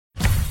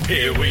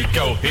Here we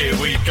go, here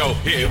we go,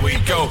 here we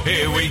go,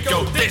 here we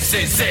go. This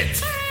is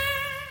it.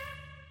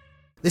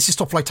 This is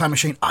Top Flight Time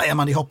Machine. I am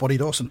Andy Hotbody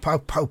Dawson. Pow,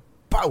 pow,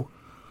 pow.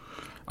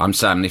 I'm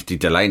Sam Nifty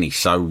Delaney.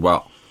 So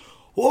what?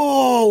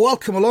 Oh,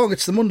 welcome along.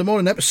 It's the Monday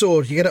morning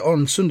episode. You get it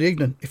on Sunday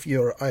evening if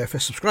you're an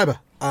IFS subscriber.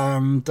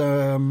 And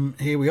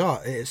here we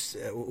are.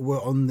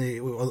 We're on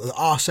the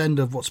arse end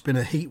of what's been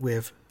a heat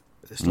wave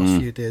this last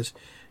few days.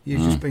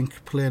 You've just been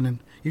complaining.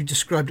 You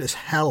described it as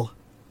hell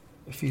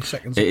a few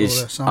seconds ago. There,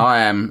 Sam. I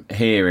am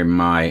here in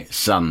my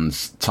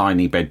son's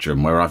tiny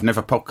bedroom where I've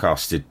never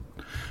podcasted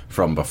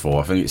from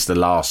before. I think it's the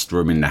last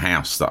room in the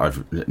house that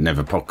I've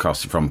never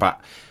podcasted from.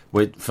 But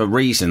for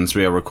reasons,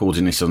 we are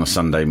recording this on a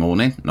Sunday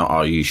morning, not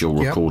our usual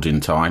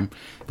recording time.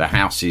 The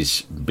house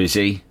is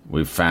busy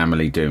with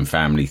family doing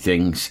family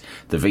things.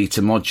 The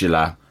Vita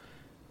Modular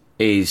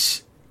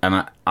is,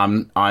 and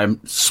I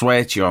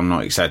swear to you, I'm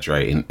not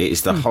exaggerating. It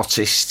is the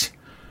hottest.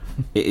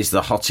 It is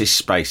the hottest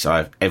space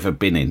I've ever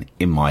been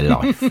in my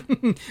life.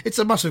 It's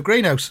a massive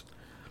greenhouse.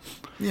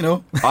 You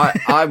know.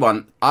 I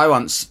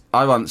once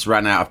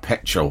ran out of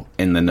petrol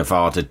in the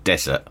Nevada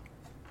desert.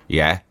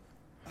 Yeah.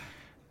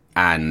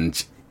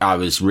 And I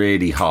was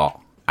really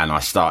hot and I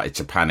started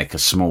to panic a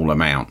small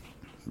amount.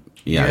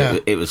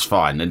 It was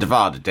fine. The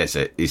Nevada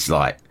desert is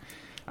like,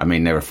 I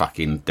mean, there are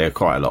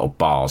quite a lot of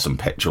bars and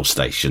petrol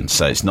stations,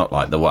 so it's not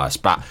like the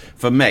worst. But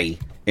for me,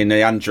 in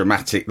the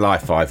undramatic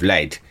life I've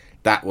led,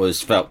 that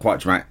felt quite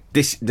dramatic.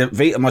 The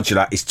Vita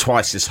Modular is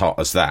twice as hot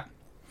as that.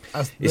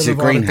 It's a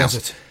greenhouse.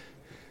 Desert.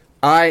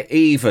 I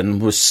even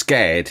was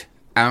scared,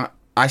 and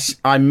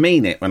I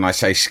mean it when I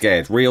say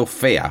scared, real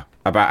fear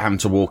about having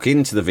to walk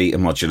into the Vita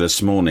Modular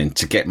this morning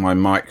to get my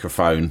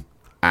microphone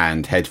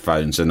and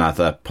headphones and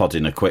other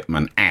podding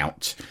equipment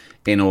out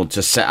in order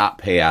to set up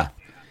here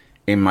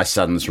in my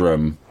son's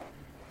room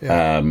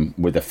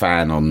with a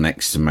fan on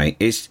next to me.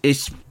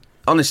 It's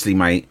honestly,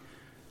 mate,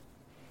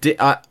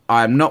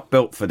 I'm not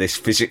built for this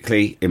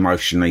physically,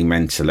 emotionally,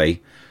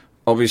 mentally.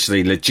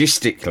 Obviously,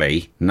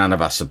 logistically, none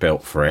of us are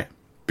built for it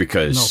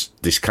because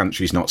this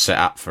country's not set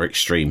up for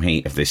extreme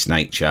heat of this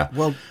nature.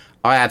 Well,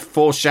 I had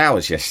 4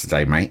 showers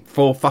yesterday, mate.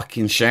 4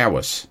 fucking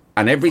showers.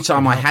 And every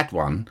time I had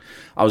one,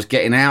 I was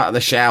getting out of the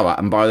shower,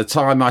 and by the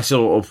time I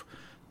sort of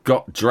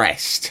got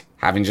dressed,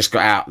 having just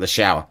got out of the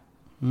shower,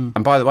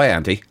 and by the way,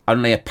 Andy,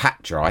 only a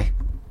pat dry.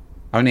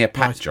 Only a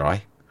pat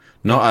dry.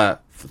 Not a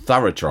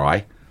thorough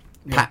dry.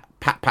 Pat.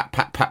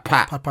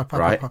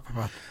 Right?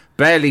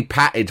 Barely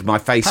patted my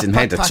face and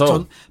head at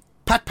all.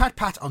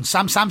 Pat on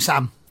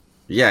Sam.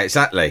 Yeah,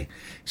 exactly.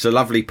 It's a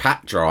lovely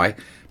pat dry.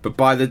 But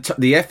by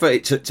the effort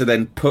it took to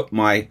then put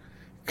my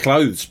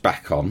clothes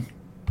back on,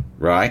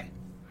 right?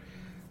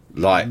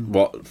 Like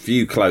what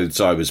few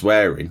clothes I was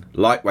wearing,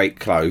 lightweight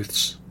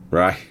clothes,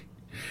 right?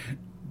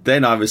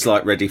 Then I was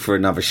like ready for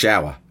another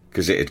shower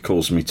because it had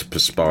caused me to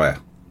perspire.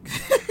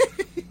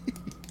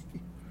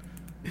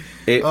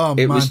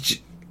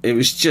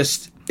 It's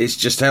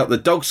just how the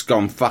dog's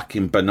gone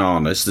fucking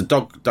bananas. The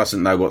dog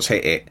doesn't know what's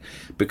hit it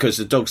because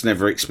the dog's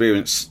never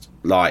experienced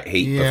like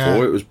heat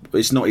before.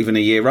 It's not even a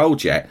year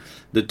old yet.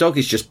 The dog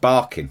is just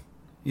barking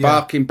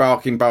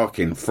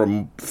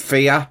from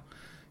fear,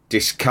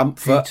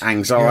 discomfort,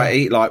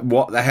 anxiety. Like,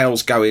 what the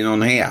hell's going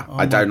on here?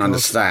 I don't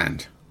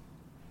understand.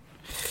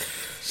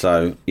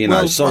 So,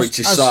 sorry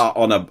to start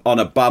on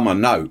a bummer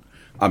note.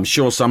 I'm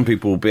sure some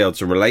people will be able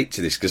to relate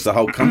to this because the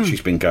whole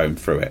country's been going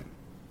through it.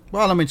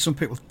 Well, I mean, some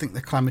people think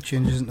that climate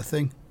change isn't a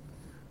thing,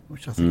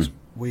 which I think is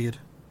weird.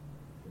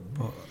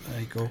 But there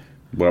you go.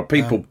 Well,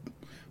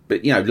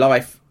 but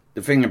life.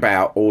 The thing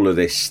about all of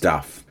this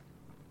stuff,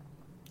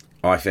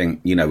 I think,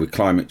 with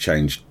climate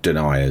change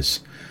deniers,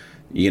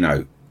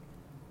 I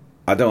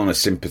don't want to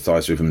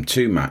sympathise with them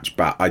too much,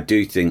 but I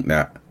do think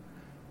that,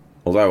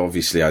 although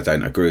obviously I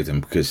don't agree with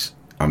them because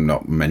I'm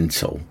not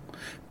mental,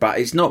 but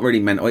it's not really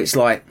mental. It's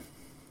like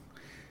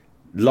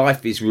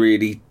life is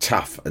really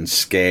tough and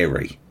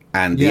scary,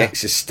 and the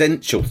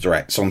existential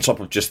threats on top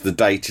of just the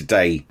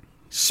day-to-day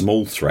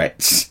small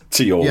threats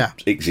to your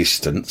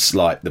existence,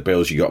 like the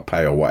bills you got to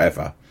pay or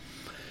whatever,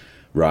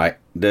 right?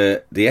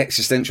 The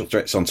existential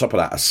threats on top of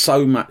that are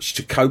so much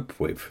to cope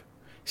with,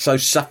 so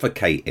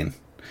suffocating,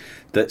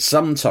 that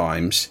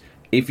sometimes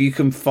if you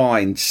can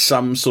find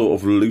some sort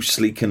of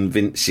loosely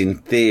convincing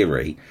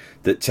theory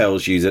that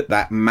tells you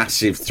that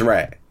massive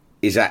threat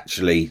is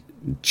actually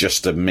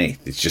just a myth,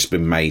 it's just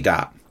been made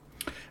up,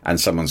 and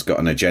someone's got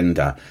an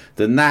agenda,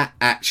 then that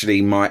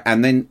actually might...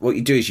 And then what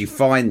you do is you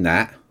find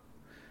that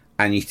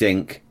and you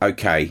think,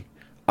 okay,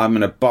 I'm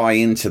going to buy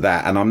into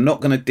that, and I'm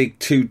not going to dig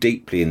too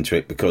deeply into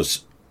it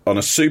because on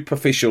a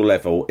superficial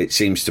level it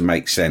seems to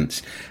make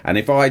sense. And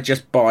if I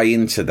just buy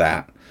into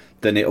that,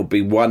 then it'll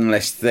be one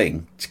less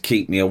thing to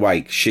keep me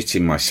awake,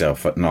 shitting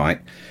myself at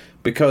night,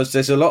 because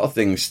there's a lot of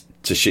things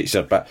to shit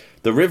yourself about.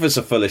 The rivers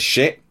are full of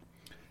shit.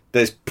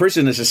 There's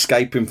prisoners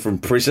escaping from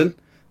prison.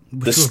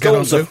 The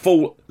schools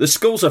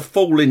are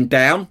falling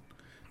down.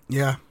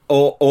 Yeah.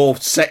 Or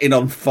setting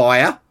on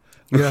fire.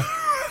 Yeah.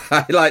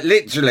 Like,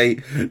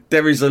 literally,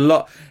 there is a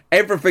lot.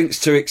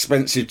 Everything's too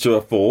expensive to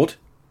afford.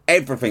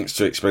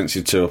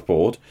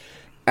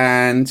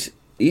 And,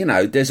 you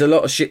know, there's a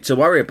lot of shit to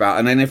worry about.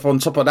 And then if on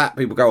top of that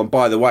people go, and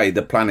by the way,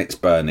 the planet's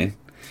burning,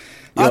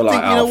 you're I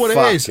think, you know what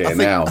it is?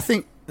 Hell. I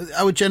think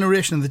our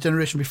generation and the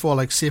generation before,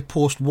 like, say,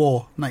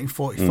 post-war,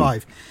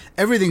 1945,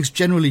 everything's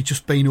generally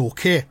just been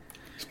okay.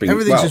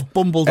 Everything's just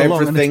bumbled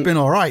along and it's been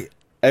all right.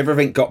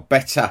 Everything got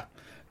better.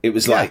 It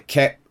was like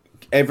kept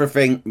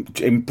everything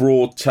in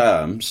broad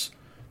terms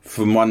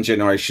from one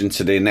generation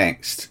to the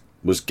next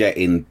was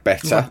getting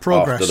better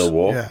after the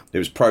war. Yeah. It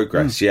was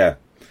progress,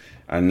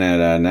 And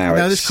then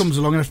now this comes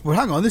along and well,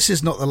 hang on, this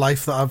is not the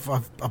life that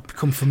I've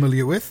become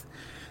familiar with.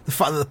 The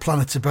fact that the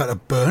planet's about to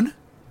burn.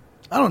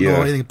 I don't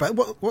know anything about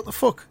it. What the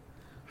fuck?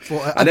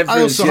 Well,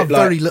 I also have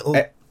very little.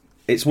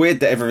 It's weird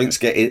that everything's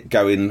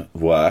going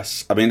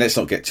worse. I mean, let's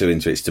not get too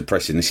into it. It's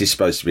depressing. This is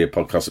supposed to be a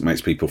podcast that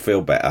makes people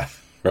feel better,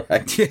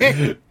 right?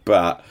 Yeah.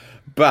 But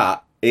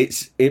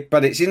it's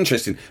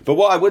interesting. But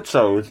what I would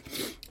say was,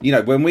 you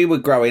know, when we were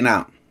growing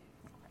up,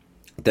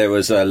 there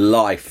was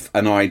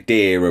an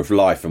idea of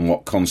life and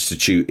what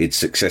constituted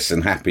success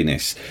and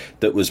happiness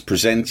that was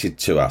presented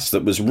to us,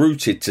 that was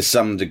rooted to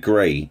some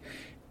degree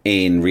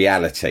in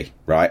reality,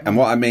 right? And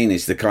what I mean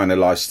is the kind of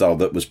lifestyle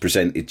that was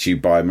presented to you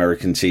by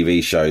American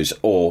TV shows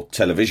or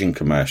television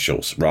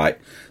commercials, right?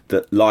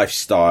 That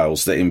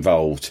lifestyles that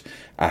involved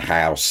a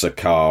house, a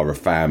car, a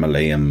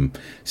family, and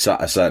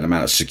a certain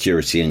amount of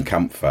security and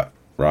comfort,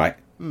 right?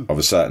 Of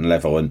a certain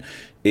level. And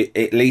it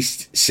at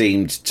least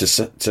seemed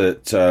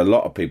to a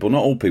lot of people,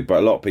 not all people, but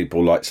a lot of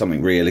people, like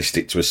something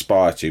realistic to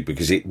aspire to,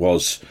 because it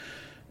was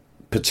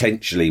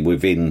potentially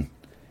within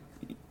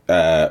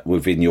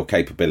your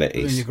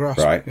capabilities, within your grasp,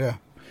 right? Yeah.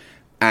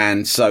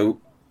 And so,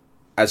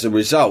 as a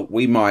result,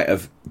 we might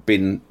have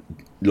been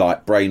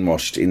like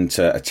brainwashed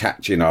into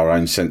attaching our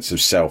own sense of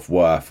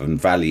self-worth and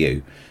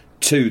value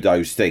to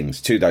those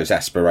things, to those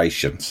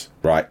aspirations,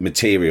 right?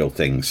 Material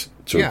things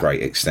to a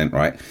great extent,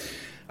 right?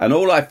 And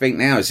all I think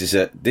now is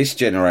that this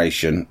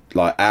generation,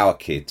 like our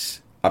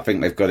kids, I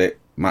think they've got it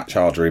much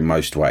harder in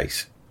most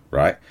ways,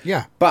 right?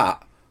 Yeah.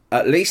 But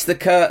at least the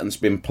curtain's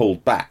been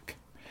pulled back,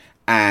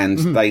 and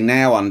they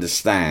now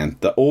understand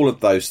that all of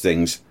those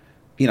things,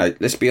 you know,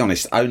 let's be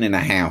honest, owning a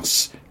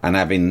house and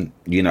having,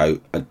 you know,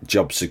 a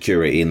job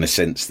security in the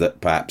sense that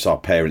perhaps our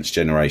parents'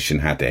 generation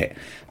had it,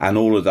 and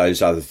all of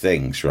those other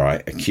things,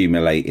 right?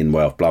 Accumulating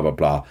wealth, blah, blah,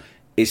 blah.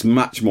 It's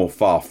much more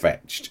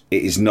far-fetched.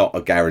 It is not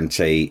a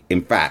guarantee.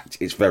 In fact,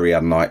 it's very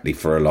unlikely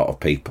for a lot of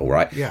people,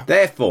 right? Yeah.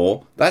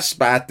 Therefore, that's a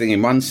bad thing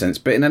in one sense,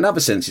 but in another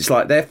sense, it's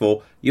like,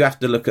 therefore, you have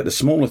to look at the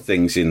smaller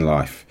things in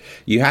life.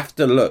 You have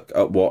to look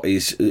at what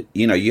is,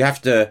 you know, you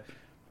have to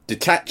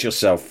detach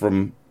yourself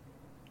from,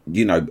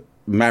 you know,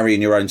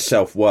 marrying your own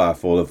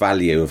self-worth or the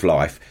value of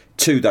life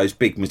to those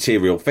big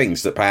material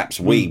things that perhaps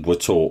we were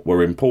taught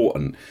were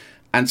important.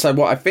 And so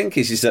what I think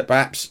is that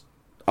perhaps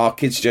our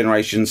kids'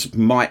 generations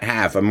might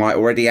have and might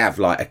already have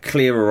like a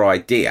clearer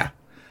idea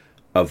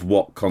of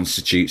what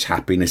constitutes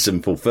happiness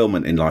and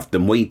fulfillment in life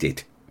than we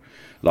did.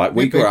 Like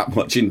we grew up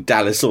watching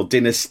Dallas or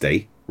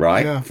Dynasty,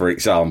 right? Yeah. For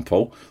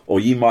example, or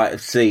you might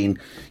have seen,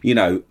 you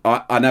know,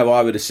 I know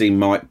I would have seen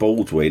Mike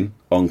Baldwin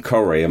on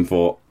Corrie and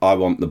thought, I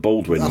want the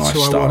Baldwin lifestyle.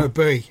 That's who I want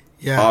to be.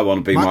 Yeah. I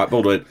want to be Mike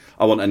Baldwin.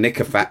 I want a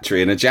knicker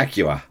factory and a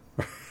Jaguar.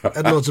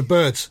 And loads of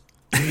birds.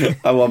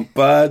 I want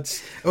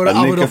birds,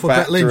 a knicker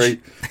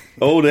factory.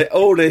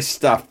 All this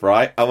stuff,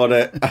 right? I want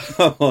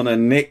to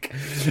nick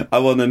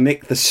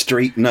the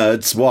street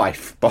nerd's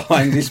wife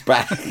behind his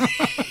back.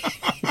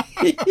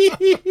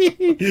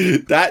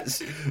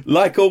 That's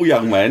like all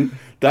young men.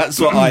 That's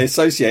what I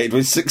associated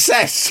with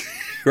success,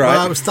 right?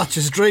 Well, that was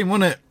Thatcher's dream,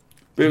 wasn't it?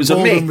 But it was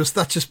Baldwin a myth. Was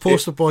Thatcher's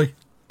poster boy.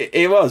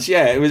 It was,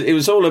 yeah. It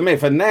was all a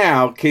myth, and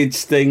now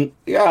kids think,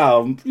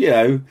 oh, you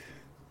know,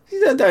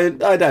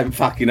 I don't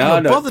fucking know.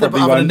 I'm not bothered about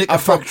having a knicker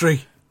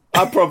factory.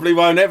 I probably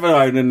won't ever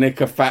own a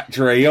knicker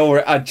factory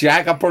or a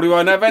Jag. I probably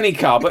won't have any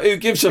car, but who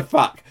gives a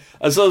fuck?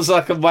 As long as I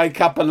can wake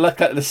up and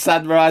look at the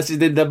sun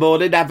rising in the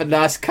morning, have a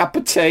nice cup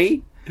of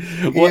tea,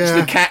 watch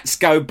the cats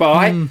go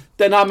by,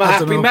 then I'm a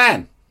happy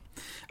man.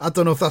 I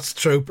don't know if that's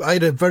true. I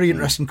had a very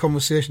interesting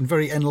conversation,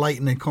 very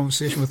enlightening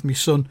conversation with my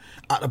son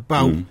at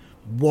about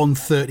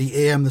 1:30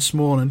 a.m. this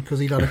morning because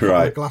he'd had a couple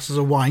of glasses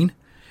of wine.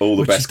 All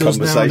the best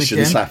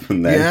conversations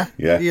happen then.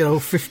 Yeah. You know,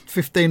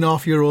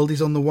 15-and-a-half-year-old,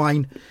 he's on the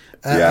wine.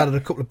 Added a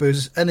couple of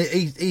boozes, and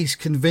he's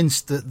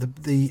convinced that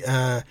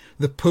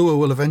the poor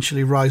will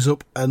eventually rise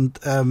up and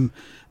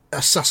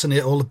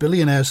assassinate all the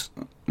billionaires.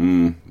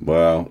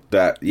 Well,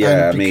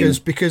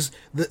 because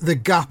the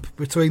gap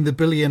between the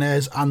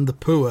billionaires and the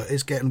poor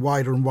is getting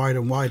wider and wider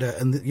and wider,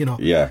 and you know,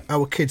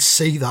 our kids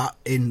see that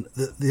in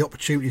the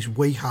opportunities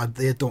we had,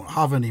 they don't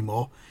have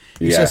anymore.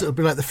 He says it'll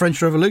be like the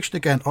French Revolution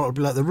again, or it'll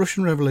be like the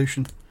Russian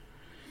Revolution.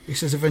 He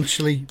says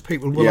eventually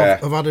people will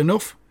have had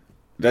enough.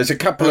 There's a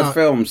couple of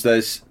films.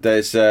 There's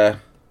the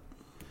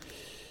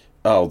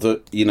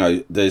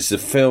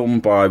film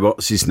by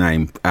what's his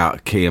name out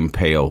of Key and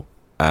Peele.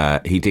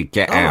 He did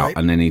Get Out,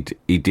 and then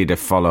he did a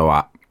follow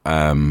up.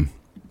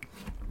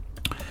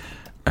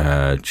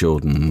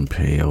 Jordan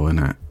Peele,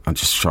 innit? I'm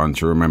just trying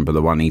to remember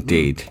the one he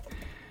did.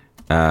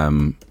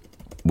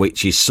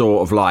 which is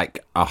sort of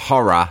like a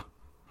horror.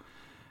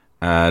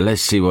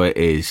 Let's see what it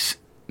is.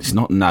 It's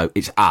not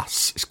it's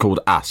Us. It's called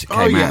Us. It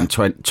came out in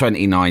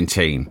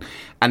 2019,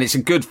 and it's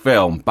a good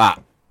film,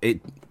 but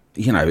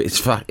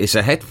it's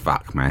a head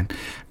fuck, man.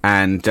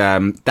 And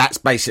that's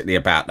basically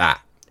about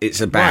that. It's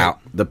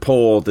about the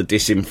poor, the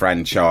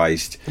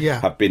disenfranchised,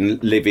 have been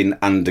living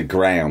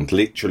underground,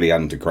 literally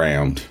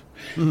underground.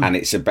 And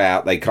it's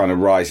about they kind of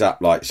rise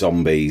up like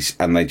zombies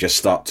and they just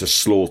start to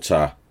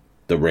slaughter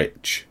the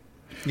rich.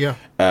 Yeah.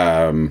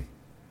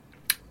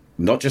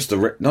 Not just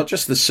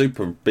the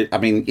super. I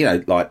mean,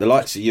 like the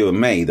likes of you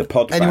and me, the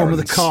pod barons. Anyone with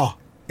a car.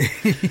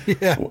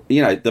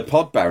 The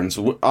pod barons,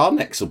 our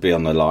necks will be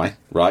on the line,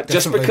 right? Definitely.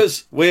 Just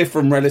because we're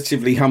from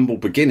relatively humble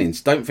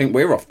beginnings, don't think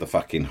we're off the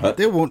fucking hook.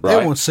 They won't. Right?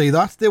 They won't see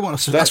that. They won't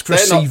ask for a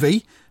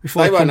CV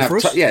before they come for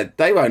us.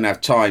 They won't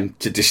have time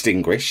to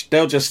distinguish.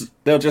 They'll just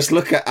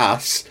look at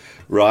us,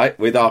 right,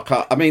 with our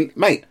car. I mean,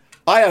 mate,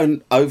 I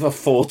own over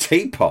 4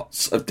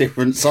 teapots of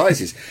different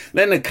sizes.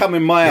 Then they come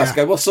in my house, and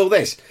go, "What's all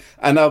this?"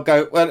 And I'll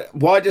go, "Well,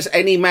 why does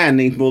any man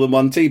need more than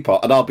 1 teapot?"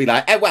 And I'll be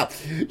like, "Oh, well,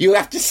 you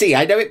have to see.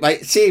 I know it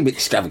might seem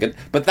extravagant,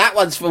 but that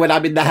one's for when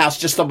I'm in the house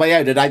just on my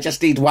own and I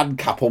just need 1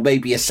 cup or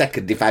maybe a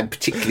second if I'm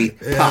particularly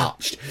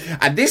parched.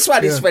 And this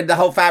one is when the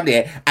whole family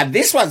here. And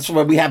this one's for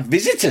when we have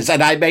visitors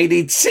and I may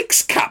need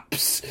 6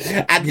 cups.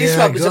 And this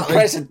one was a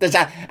present that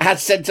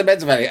has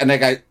sentimental value." And they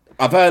go,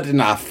 "I've heard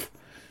enough.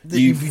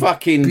 You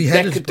fucking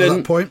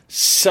decadent,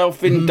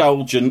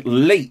 self-indulgent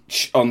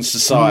leech on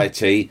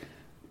society.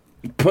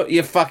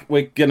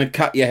 We're gonna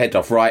cut your head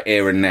off right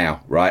here and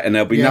now, right? And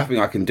there'll be nothing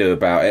I can do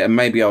about it, and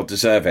maybe I'll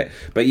deserve it.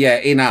 But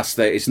in us,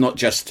 it's not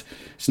just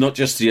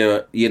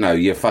your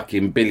your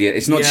fucking billion.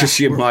 It's not just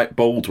your Mike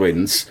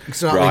Baldwins,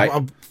 exactly. Right?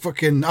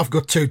 I've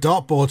got 2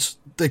 dartboards.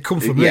 They come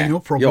from me, no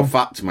problem. You're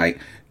fucked, mate.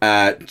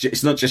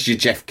 It's not just your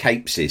Jeff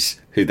Capeses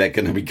who they're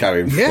going to be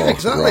going for. Yeah,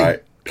 exactly.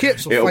 Right?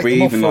 Capes will It'll fight be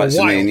them off even for a like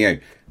while. me and you.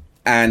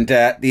 And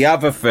the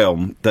other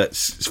film that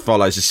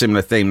follows a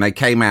similar theme, they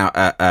came out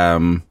at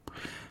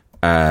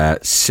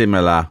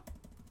similar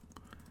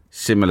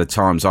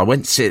times. I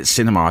went to see it at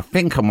cinema, I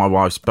think on my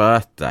wife's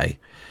birthday,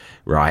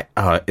 right?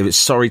 It was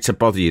Sorry to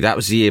Bother You. That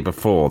was the year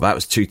before. That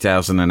was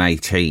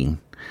 2018,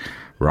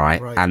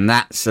 right? And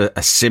that's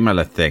a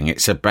similar thing.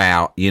 It's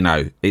about,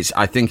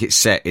 I think it's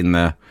set in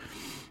the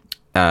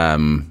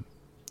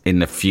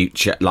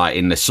future, like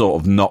in the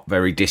sort of not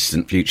very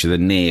distant future, the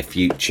near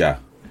future.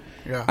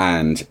 Yeah.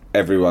 And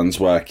everyone's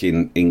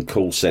working in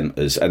call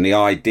centres. And the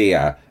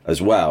idea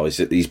as well is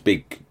that these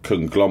big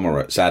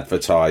conglomerates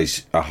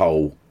advertise a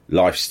whole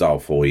lifestyle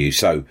for you.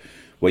 So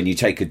when you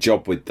take a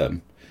job with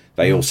them,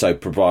 they also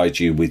provide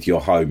you with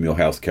your home, your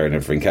healthcare and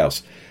everything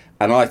else.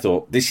 And I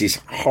thought, this is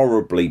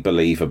horribly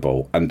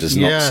believable and does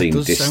not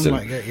seem distant. Sound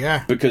like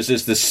it, because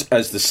as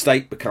the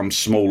state becomes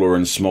smaller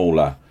and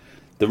smaller,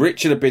 the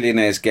richer the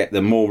billionaires get,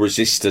 the more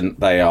resistant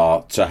they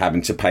are to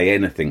having to pay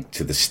anything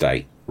to the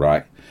state,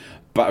 right?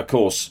 But, of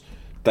course,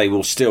 they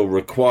will still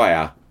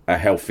require a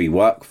healthy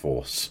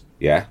workforce,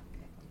 yeah?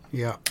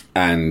 Yeah.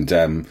 And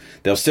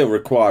they'll still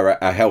require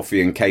a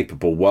healthy and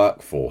capable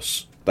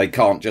workforce. They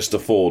can't just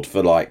afford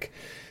for, like,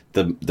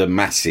 the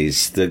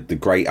masses, the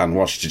great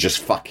unwashed, to just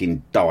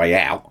fucking die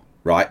out,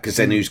 right? Because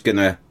then who's going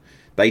to...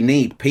 They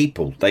need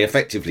people. They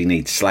effectively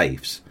need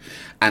slaves.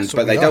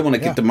 But they don't want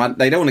to give the money.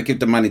 They don't want to give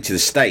the money to the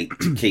state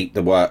to keep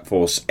the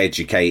workforce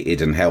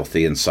educated and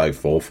healthy and so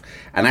forth.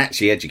 And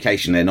actually,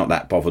 education they're not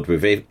that bothered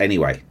with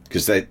anyway,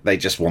 because they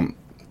just want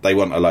a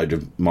load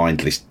of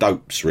mindless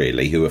dopes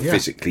really who are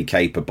physically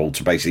capable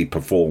to basically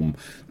perform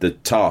the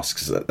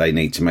tasks that they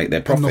need to make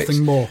their profits.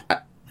 And nothing more.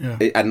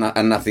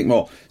 And nothing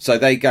more. So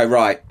they go,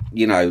 right,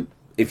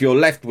 if you're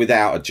left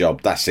without a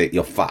job, that's it.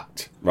 You're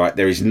fucked, right?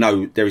 There is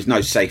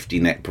no safety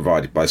net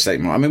provided by the state.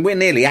 I mean, we're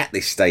nearly at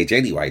this stage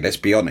anyway. Let's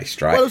be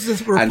honest, right? Well,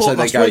 there's a report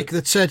last week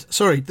that said.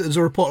 Sorry, there's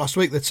a report last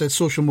week that said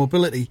social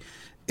mobility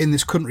in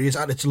this country is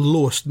at its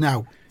lowest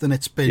now than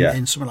it's been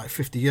in something like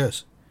 50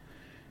 years.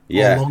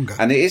 Or longer.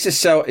 And it's a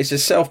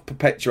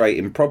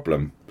self-perpetuating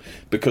problem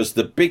because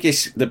the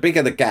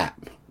bigger the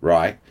gap,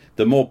 right?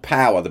 The more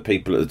power the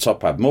people at the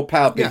top have. More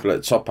power people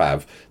at the top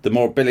have, the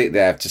more ability they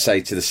have to say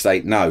to the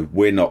state, no,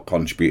 we're not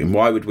contributing.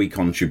 Why would we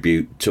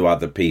contribute to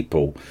other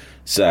people's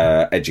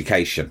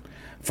education?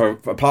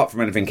 Apart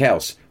from anything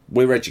else,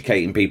 we're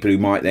educating people who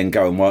might then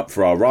go and work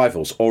for our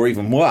rivals, or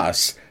even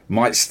worse,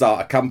 might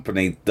start a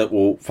company that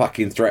will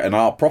fucking threaten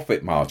our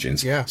profit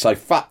margins. Yeah. So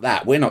fuck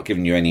that. We're not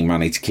giving you any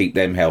money to keep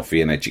them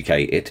healthy and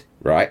educated,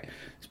 right?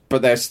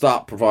 But they'll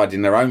start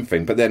providing their own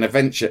thing. But then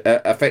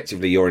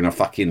effectively you're in a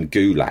fucking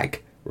gulag.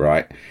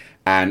 Right,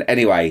 and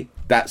anyway,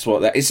 that's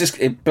what that. It's just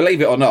believe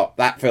it or not,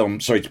 that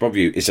film, Sorry to Bother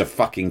You, is a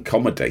fucking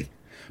comedy.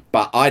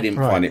 But I didn't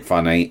find it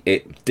funny.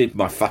 It did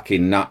my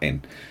fucking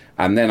nutting.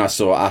 And then I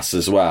saw Us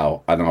as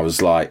well, and I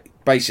was like,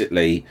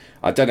 basically,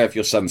 I don't know if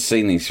your son's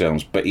seen these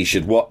films, but he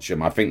should watch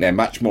them. I think they're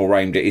much more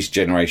aimed at his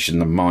generation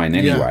than mine,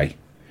 anyway. Yeah.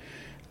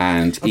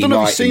 And he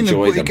might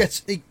enjoy them.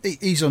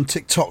 He's on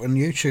TikTok and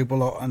YouTube a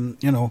lot, and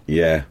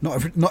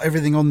not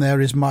everything on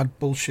there is mad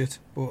bullshit.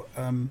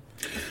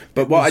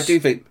 But what I do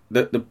think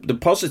that the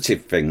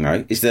positive thing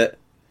though is that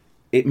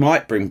it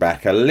might bring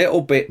back a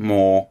little bit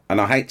more,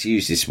 and I hate to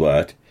use this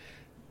word,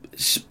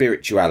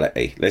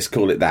 spirituality. Let's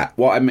call it that.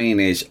 What I mean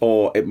is,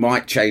 or it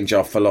might change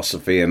our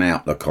philosophy and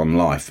outlook on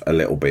life a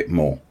little bit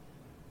more,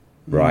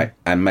 right?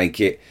 And make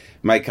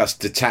us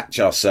detach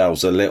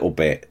ourselves a little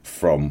bit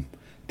from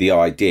the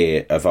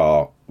idea of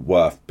our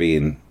worth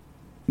being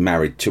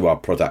married to our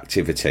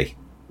productivity,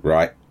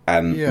 right?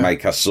 And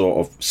make us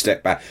sort of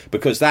step back,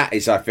 because that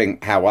is, I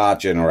think, how our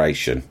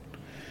generation,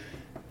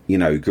 you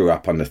know, grew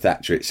up under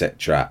Thatcher,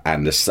 etc.,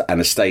 and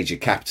a stage of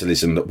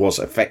capitalism that was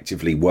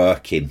effectively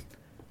working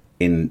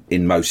in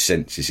most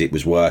senses. It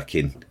was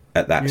working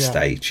at that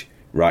stage,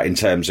 right? In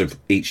terms of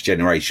each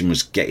generation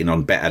was getting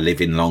on better,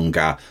 living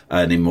longer,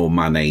 earning more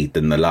money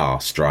than the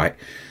last, right?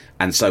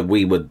 And so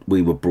we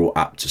were brought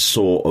up to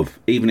sort of,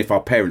 even if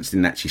our parents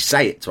didn't actually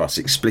say it to us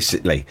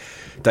explicitly,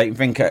 don't you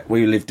think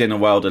we lived in a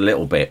world a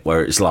little bit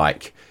where it's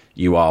like,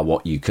 you are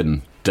what you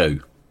can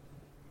do?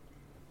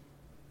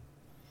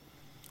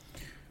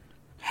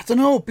 I don't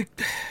know.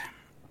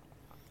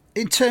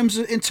 In terms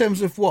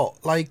of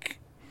what, like,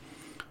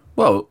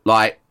 well,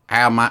 like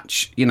how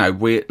much, you know,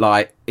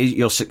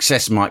 your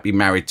success might be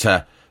married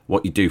to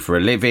what you do for a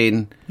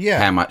living,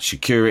 how much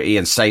security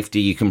and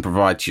safety you can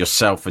provide to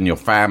yourself and your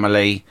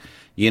family,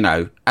 you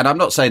know. And I'm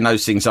not saying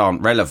those things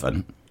aren't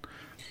relevant,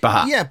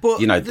 but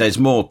you know, there's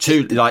more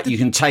to, like, you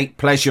can take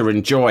pleasure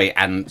and joy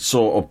and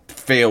sort of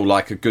feel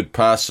like a good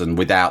person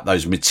without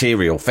those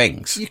material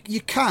things.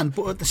 You can,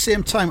 but at the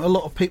same time, a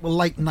lot of people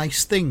like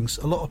nice things.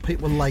 A lot of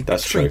people like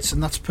treats,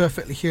 and that's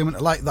perfectly human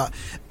to like that.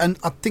 And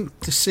I think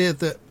to say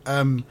that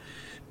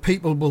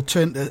people will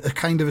turn to a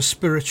kind of a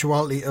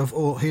spirituality of,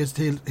 oh, here's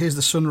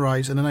the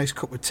sunrise and a nice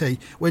cup of tea,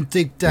 when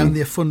deep down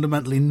they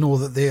fundamentally know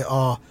that they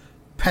are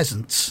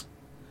peasants.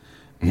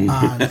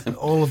 And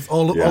all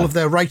of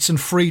their rights and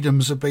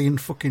freedoms are being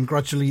fucking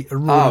gradually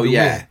eroded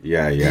away.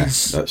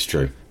 That's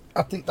true.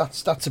 I think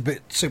that's a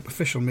bit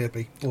superficial,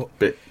 maybe, but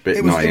bit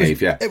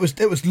naive. It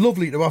was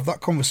lovely to have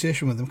that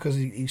conversation with him, because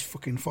he's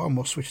fucking far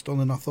more switched on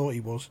than I thought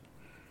he was.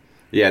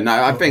 Yeah,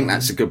 no, I think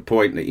that's a good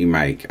point that you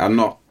make. I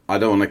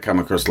don't want to come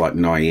across like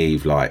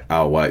naive, like,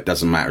 oh, well, it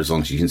doesn't matter as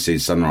long as you can see the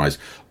sunrise.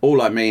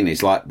 All I mean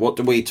is, like, what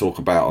do we talk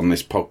about on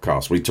this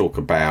podcast? We talk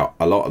about,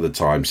 a lot of the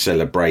time,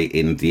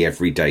 celebrating the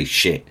everyday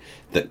shit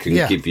that can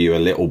give you a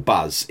little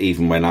buzz,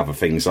 even when other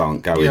things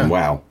aren't going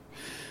well.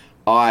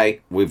 I,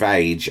 with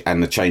age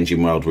and the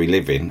changing world we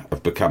live in,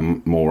 have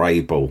become more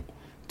able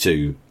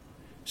to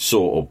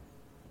sort of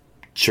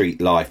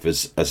treat life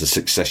as a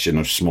succession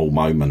of small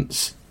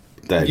moments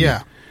than,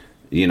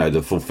 you know,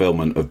 the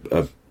fulfillment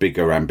of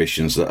bigger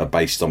ambitions that are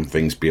based on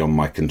things beyond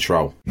my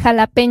control.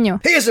 Jalapeño.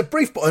 Here's a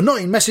brief but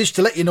annoying message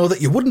to let you know that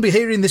you wouldn't be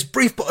hearing this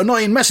brief but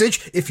annoying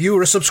message if you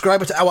were a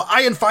subscriber to our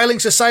Iron Filing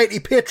Society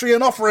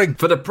Patreon offering.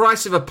 For the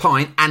price of a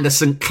pint and a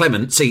St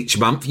Clement's each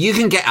month, you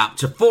can get up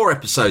to 4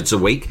 episodes a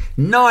week,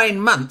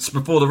 9 months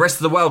before the rest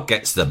of the world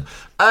gets them.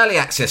 Early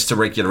access to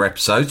regular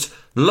episodes,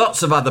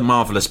 lots of other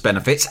marvellous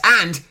benefits,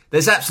 and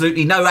there's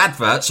absolutely no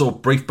adverts or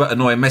brief but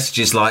annoying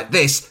messages like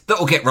this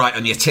that'll get right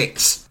on your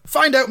tits.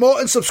 Find out more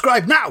and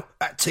subscribe now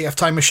at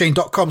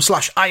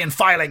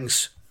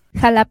tftimemachine.com/ironfilings.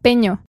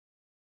 Jalapeño.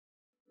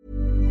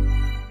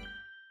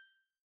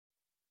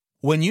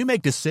 When you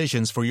make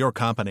decisions for your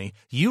company,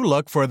 you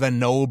look for the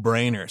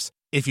no-brainers.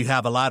 If you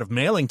have a lot of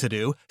mailing to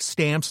do,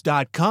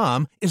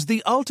 Stamps.com is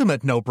the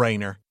ultimate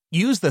no-brainer.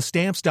 Use the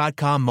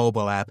Stamps.com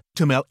mobile app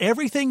to mail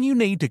everything you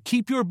need to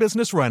keep your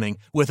business running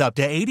with up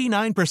to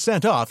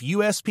 89% off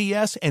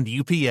USPS and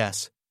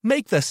UPS.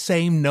 Make the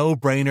same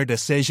no-brainer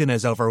decision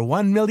as over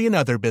 1 million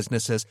other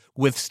businesses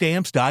with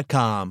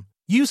Stamps.com.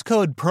 Use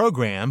code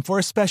PROGRAM for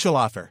a special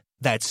offer.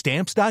 That's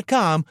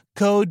Stamps.com,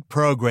 code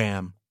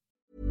PROGRAM.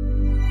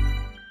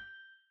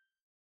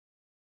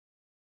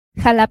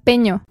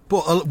 Jalapeño.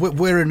 But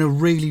we're in a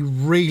really,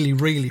 really,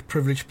 really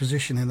privileged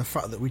position in the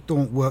fact that we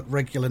don't work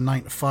regular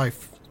 9 to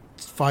 5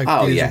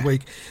 days a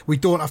week. We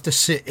don't have to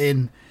sit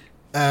in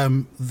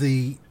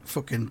the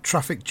fucking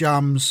traffic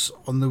jams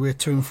on the way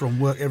to and from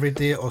work every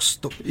day, or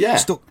stuck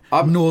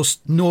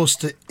nose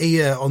to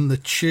ear on the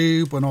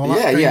tube and all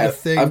that kind of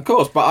thing. Of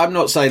course, but I'm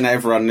not saying that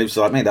everyone lives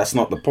like me. That's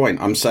not the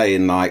point. I'm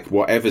saying, like,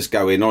 whatever's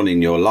going on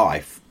in your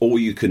life, all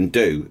you can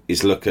do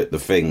is look at the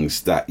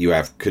things that you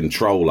have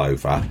control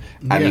over,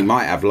 and you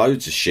might have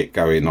loads of shit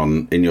going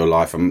on in your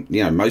life, and,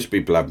 you know, most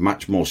people have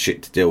much more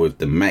shit to deal with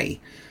than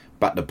me.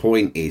 But the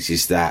point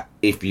is that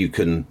if you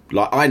can,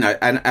 like, I know,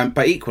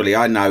 but equally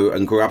I know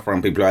and grew up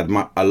around people who had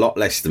a lot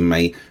less than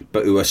me,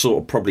 but who are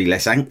sort of probably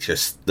less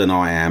anxious than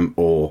I am,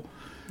 or,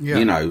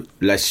 you know,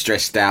 less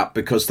stressed out,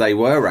 because they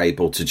were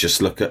able to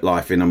just look at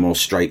life in a more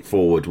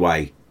straightforward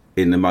way,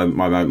 in the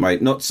moment way.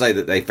 Not to say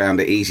that they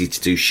found it easy to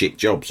do shit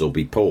jobs or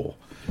be poor,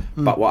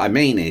 but what I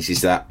mean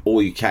is that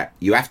all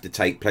you have to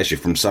take pleasure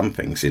from some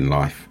things in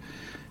life.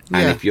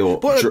 And if you're,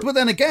 but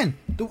then again,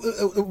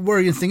 the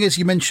worrying thing is,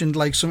 you mentioned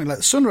like something like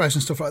the sunrise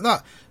and stuff like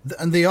that,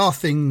 and they are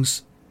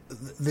things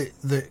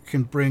that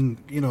can bring,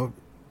 you know,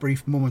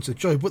 brief moments of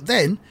joy. But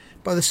then,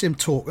 by the same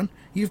token,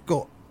 you've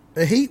got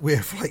a heat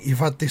wave like you've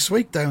had this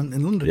week down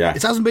in London. Yeah.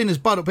 It hasn't been as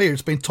bad up here.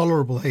 It's been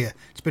tolerable here.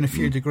 It's been a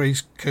few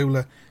degrees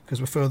cooler because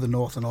we're further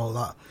north and all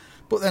that.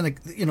 But then,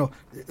 you know,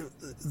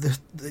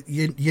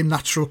 your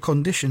natural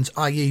conditions,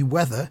 i.e.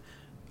 weather,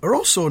 are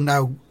also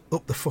now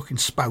up the fucking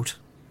spout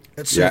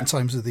at certain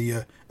times of the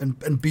year and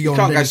beyond.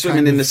 You can't go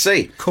swimming in the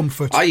sea.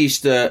 Comfort. I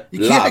used to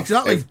Yeah,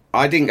 exactly.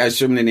 I didn't go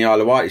swimming in the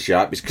Isle of Wight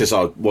yet because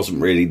I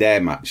wasn't really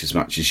there much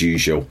as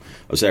usual.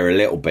 I was there a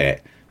little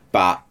bit,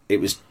 but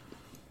it was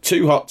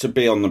too hot to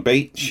be on the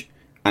beach,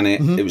 and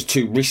it was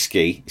too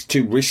risky. It's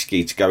too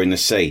risky to go in the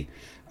sea.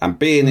 And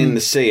being in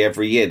the sea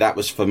every year, that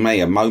was for me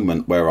a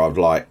moment where I'd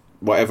like,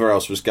 whatever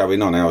else was going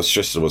on, how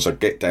stressful was, I'd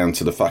get down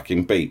to the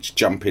fucking beach,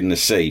 jump in the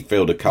sea,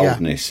 feel the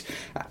coldness,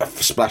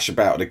 splash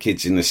about with the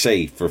kids in the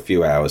sea for a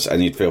few hours,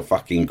 and you'd feel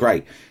fucking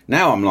great.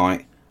 Now I'm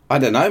like, I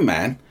don't know,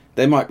 man.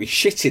 There might be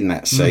shit in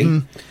that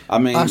sea. I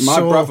mean, my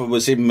brother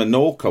was in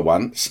Menorca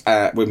once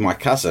with my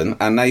cousin,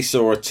 and they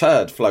saw a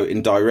turd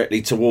floating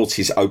directly towards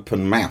his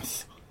open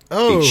mouth.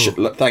 Oh.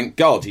 Thank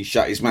God he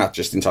shut his mouth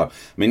just in time.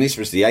 I mean, this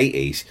was the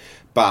 80s,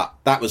 but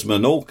that was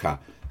Menorca.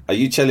 Are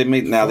you telling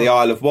me now the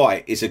Isle of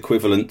Wight is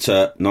equivalent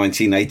to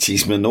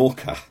 1980s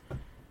Menorca?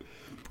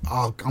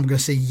 I'm going to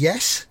say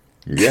yes.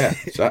 Yeah,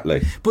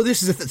 exactly. But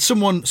this is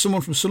someone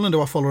from Sunderland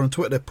who I follow on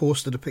Twitter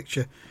posted a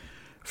picture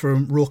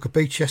from Roker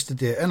Beach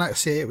yesterday, and I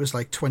say it was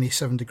like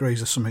 27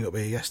 degrees or something up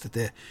here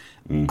yesterday,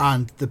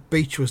 and the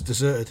beach was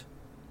deserted.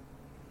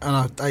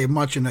 And I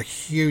imagine a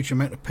huge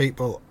amount of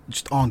people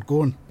just aren't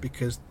going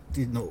because,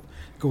 you know,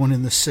 going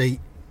in the sea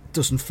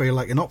doesn't feel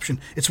like an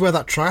option. It's where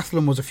that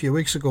triathlon was a few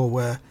weeks ago,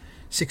 where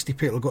 60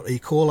 people got E.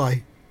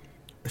 coli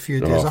a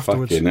few days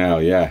afterwards. Fucking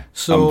hell, yeah.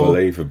 So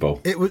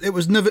unbelievable. It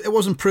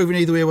wasn't proven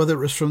either way whether it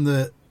was from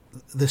the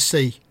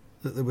sea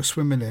that they were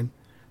swimming in,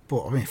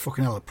 but I mean,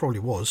 fucking hell, it probably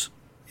was,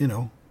 you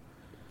know.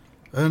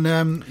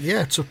 And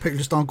so people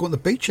just aren't going to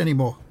the beach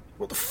anymore.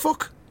 What the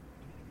fuck?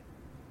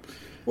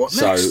 What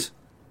next? So,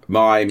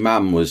 my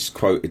mum was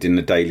quoted in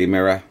the Daily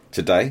Mirror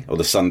today, or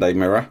the Sunday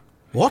Mirror.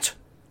 What?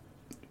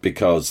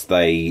 Because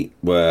they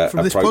were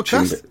From this approaching.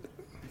 podcast?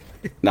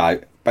 No,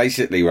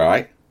 basically,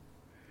 right.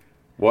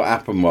 What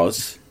happened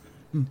was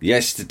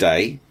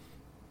yesterday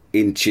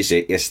in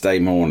Chiswick, yesterday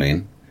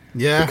morning,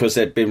 because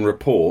there'd been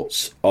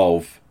reports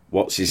of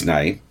what's his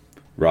name,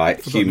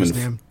 right? His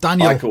name.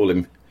 Daniel. I call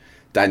him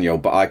Daniel,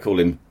 but I call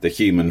him the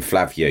Human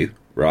Flaviu,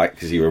 right?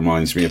 Because he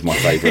reminds me of my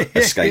favourite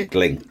escaped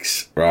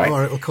links, right? All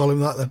right, we'll call him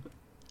that then.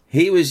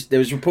 There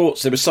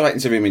were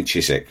sightings of him in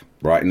Chiswick,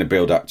 right, in the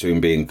build-up to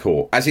him being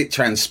caught. As it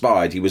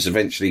transpired, he was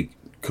eventually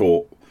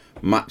caught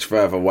much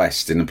further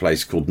west in a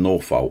place called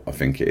Norfolk, I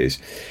think it is,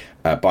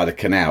 by the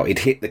canal. He'd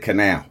hit the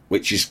canal,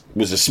 which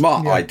was a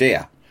smart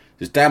idea.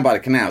 Because down by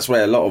the canal, it's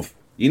where a lot of...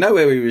 You know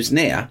where he was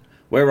near?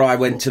 Where I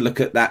went to look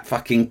at that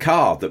fucking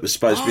car that was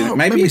supposed to be...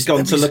 Maybe he's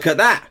gone to look at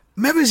that.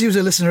 Maybe he was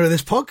a listener of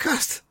this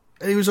podcast,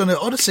 and he was on an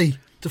odyssey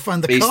to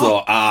find the car. He's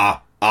thought,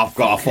 I've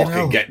got to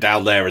fucking get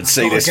down there and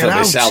see this for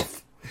myself.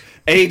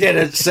 He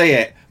didn't see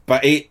it,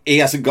 but he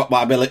hasn't got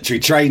my military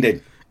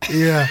training.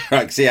 Yeah.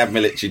 Right, because he had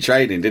military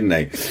training, didn't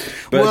he?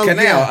 But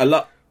canal, a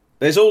lot...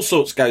 There's all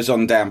sorts goes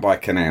on down by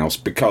canals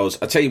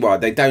because, I tell you why,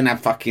 they don't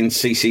have fucking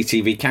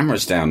CCTV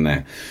cameras down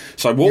there.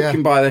 So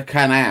walking by the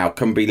canal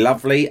can be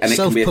lovely and it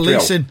can be a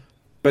thrill.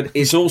 But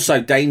it's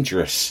also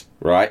dangerous,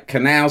 right?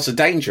 Canals are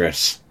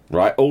dangerous,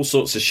 right? All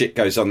sorts of shit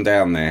goes on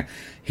down there.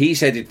 He's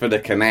headed for the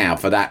canal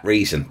for that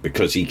reason,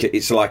 because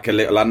it's like a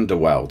little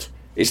underworld.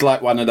 It's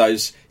like one of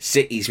those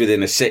cities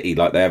within a city,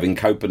 like they have in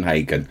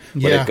Copenhagen,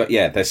 where they've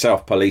got, they're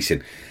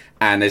self-policing.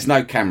 And there's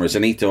no cameras,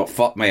 and he thought,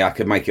 fuck me, I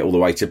could make it all the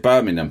way to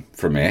Birmingham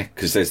from here,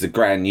 because there's the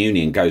Grand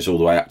Union goes all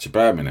the way up to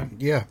Birmingham.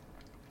 Yeah.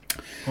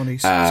 On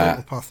his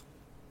cycle path.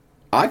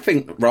 I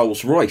think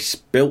Rolls-Royce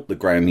built the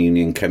Grand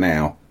Union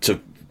Canal to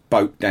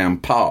boat down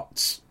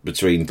parts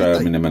between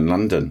Birmingham and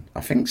London.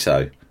 I think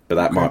so, but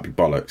that might be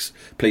bollocks.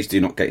 Please do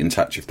not get in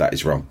touch if that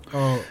is wrong.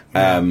 Oh,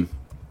 yeah.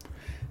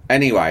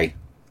 Anyway,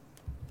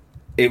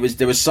 there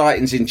were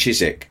sightings in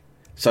Chiswick.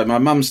 So my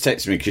mum's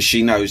texted me because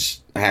she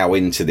knows how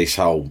into this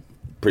whole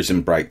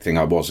prison break thing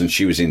I was, and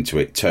she was into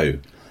it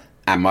too.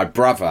 And my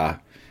brother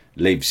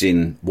lives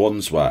in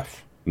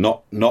Wandsworth,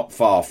 not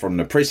far from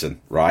the prison,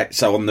 right?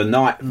 So on the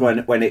night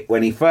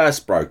when he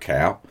first broke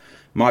out,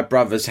 my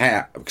brother's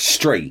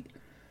street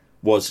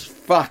was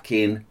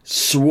fucking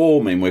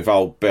swarming with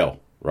old Bill,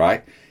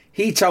 right?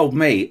 He told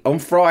me on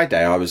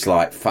Friday, I was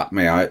like, fuck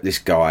me, I hope this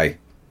guy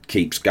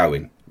keeps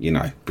going, you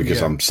know,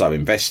 because I'm so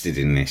invested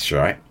in this,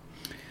 right?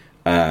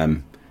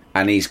 And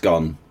he's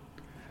gone.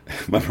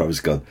 My brother's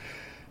gone.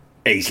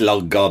 He's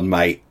long gone,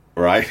 mate,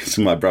 right?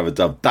 So my brother,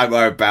 don't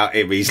worry about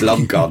him, he's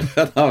long gone.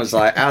 And I was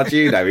like, how do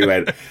you know? He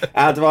went,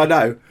 how do I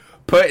know?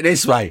 Put it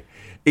this way,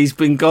 he's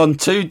been gone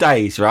 2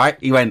 days, right?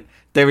 He went,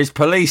 there is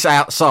police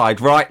outside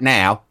right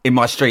now in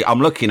my street. I'm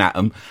looking at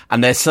them,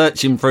 and they're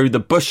searching through the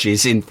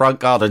bushes in front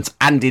gardens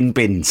and in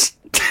bins.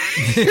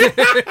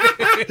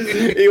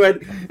 He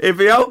went, if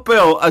the old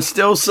Bill are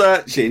still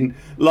searching,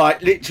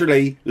 like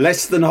literally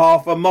less than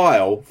half a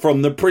mile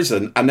from the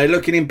prison, and they're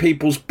looking in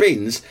people's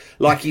bins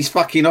like he's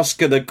fucking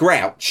Oscar the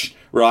Grouch,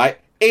 right?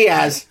 He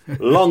has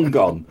long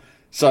gone.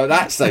 So at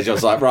that stage, I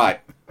was like, right.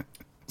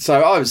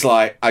 So I was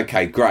like,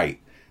 okay, great.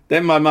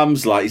 Then my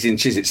mum's like, he's in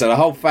Chiswick. So the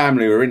whole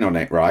family were in on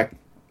it, right?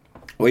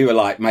 We were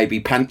like, maybe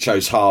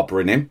Pancho's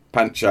harbouring him.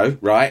 Pancho,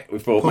 right? We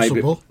thought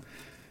Possible.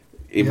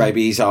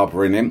 maybe he's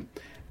harbouring him.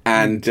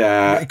 And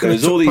there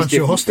was all these Pancho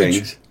different hostage.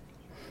 things.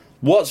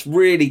 What's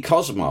really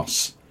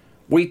Cosmos,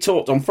 we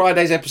talked on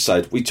Friday's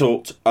episode, we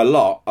talked a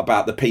lot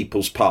about the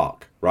People's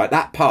Park, right?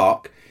 That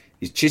park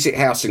is Chiswick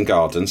House and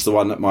Gardens, the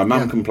one that my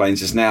mum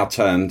complains has now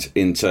turned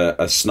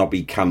into a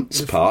snobby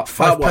cunt's park.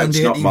 Her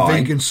words, not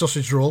mine. Vegan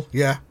sausage roll,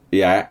 yeah.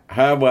 Yeah,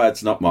 her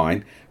words, not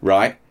mine,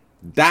 right?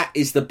 That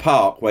is the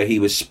park where he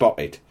was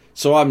spotted.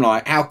 So I'm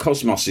like, how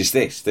Cosmos is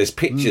this? There's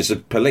pictures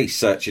of police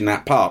searching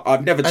that park.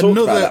 I've never talked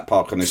about that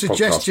park on this podcast before.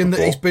 Suggestion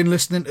that he's been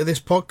listening to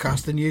this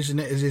podcast and using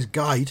it as his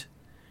guide.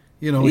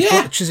 You know, he's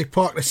got to Chiswick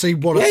Park to see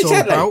what it's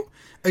all about.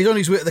 He's on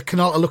his way to the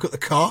canal to look at the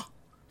car.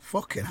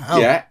 Fucking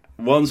hell. Yeah,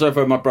 Wandsworth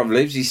where my brother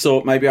lives. He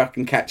thought maybe I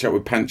can catch up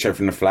with Pancho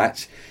from the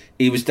flats.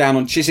 He was down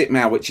on Chiswick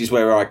Mall, which is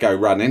where I go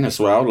running as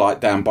well, like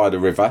down by the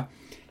river.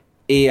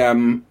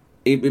 It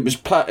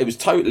was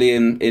totally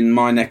in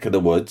my neck of the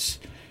woods.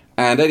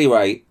 And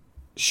anyway,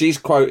 she's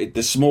quoted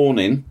this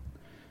morning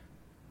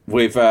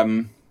with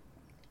in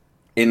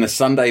the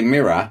Sunday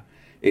Mirror.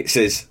 It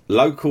says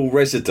local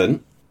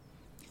resident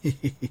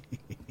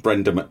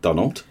Brenda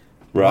McDonald,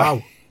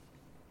 right?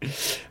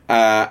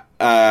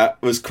 Wow.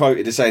 Was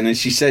quoted as saying, and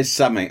she says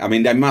something. I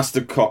mean, they must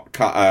have cut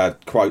her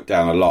quote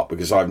down a lot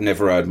because I've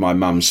never heard my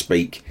mum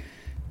speak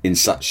in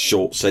such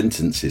short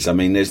sentences. I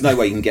mean, there's no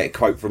way you can get a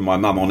quote from my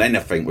mum on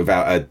anything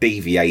without her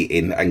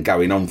deviating and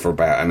going on for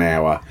about an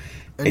hour.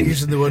 And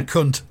using the word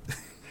cunt.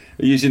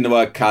 Using the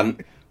word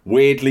cunt,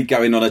 weirdly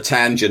going on a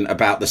tangent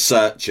about the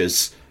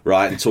Searchers,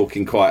 right, and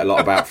talking quite a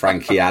lot about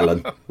Frankie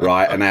Allen,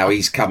 right, and how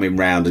he's coming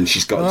round and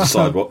she's got to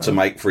decide what to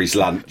make for his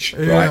lunch,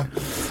 right.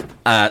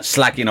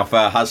 Slagging off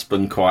her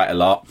husband quite a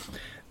lot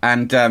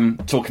and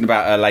talking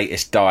about her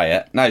latest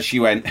diet. No, she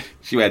went,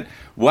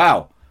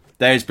 wow,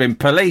 there's been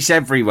police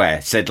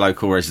everywhere, said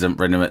local resident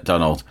Brenda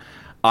McDonald.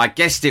 I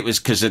guessed it was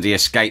because of the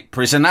escaped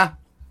prisoner,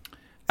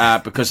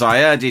 because I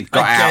heard he'd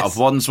got out of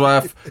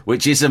Wandsworth,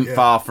 which isn't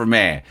far from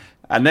here.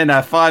 And then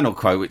her final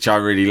quote, which I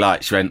really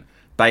liked, she went,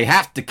 they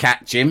have to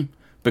catch him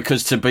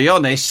because, to be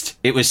honest,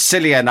 it was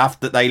silly enough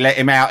that they let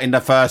him out in the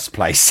first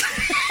place.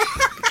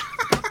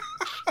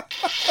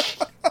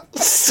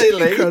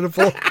 Silly.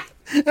 Incredible.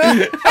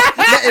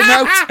 Let him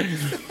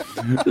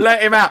out.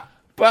 Let him out.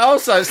 But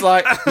also, it's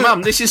like,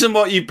 Mum, this isn't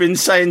what you've been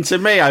saying to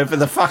me over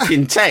the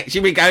fucking text.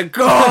 You've been going,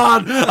 go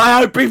on, I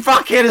hope he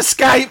fucking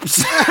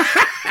escapes.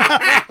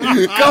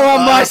 Go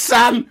on, my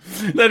son.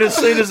 Then as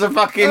soon as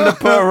the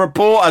poor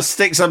reporter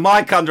sticks a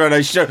mic under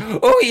her, she's like,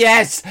 oh,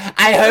 yes,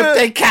 I hope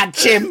they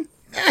catch him.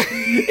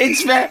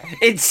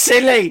 It's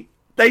silly.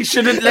 They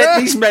shouldn't let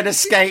these men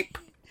escape.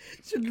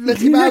 Shouldn't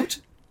let him out.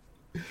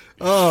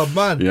 Oh,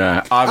 man.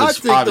 Yeah, I was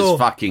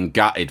fucking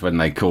gutted when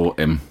they caught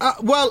him.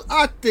 Well,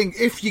 I think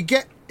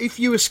if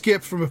you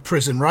escape from a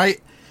prison,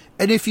 right,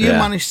 and if you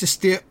manage to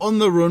stay on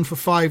the run for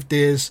 5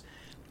 days,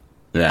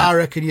 I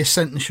reckon your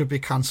sentence should be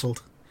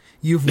cancelled.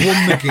 You've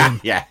won the game.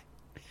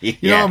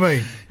 You know what I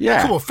mean?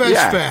 Yeah. Come on, fair's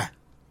fair.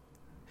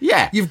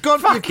 Yeah. You've gone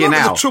to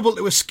the trouble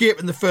to escape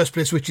in the first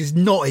place, which is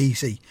not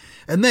easy.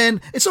 And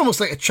then it's almost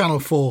like a Channel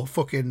 4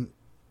 fucking,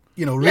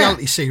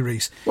 reality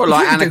series. Well,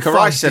 like Annika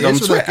Rice said on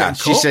Twitter,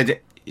 she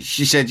said,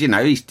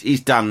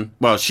 he's done,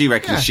 well, she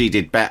reckons she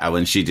did better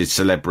when she did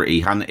Celebrity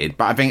Hunted.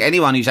 But I think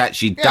anyone who's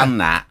actually done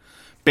that,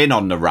 been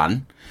on the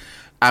run,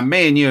 and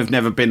me and you have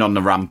never been on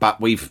the run,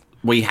 but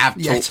we have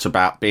talked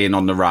about being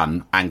on the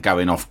run and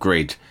going off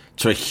grid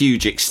to a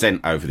huge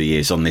extent over the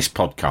years on this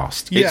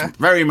podcast. Yeah. It's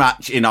very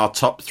much in our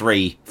top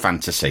 3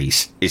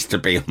 fantasies is to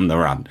be on the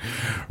run,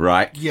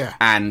 right? Yeah.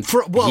 And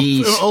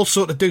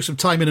also to do some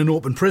time in an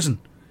open prison.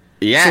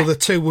 Yeah. So the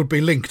two would be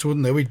linked,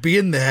 wouldn't they? We'd be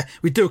in there,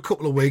 we'd do a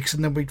couple of weeks,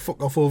 and then we'd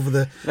fuck off over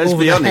the Let's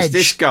be honest, hedge.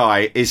 This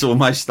guy is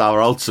almost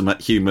our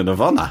ultimate human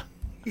of honour.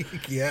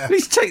 Yeah.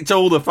 He's ticked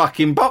all the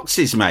fucking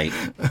boxes, mate.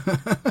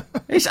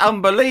 It's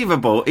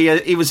unbelievable.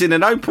 He was in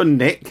an open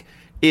nick,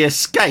 he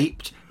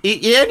escaped.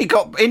 He only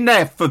got in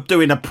there for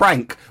doing a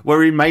prank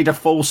where he made a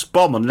false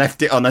bomb and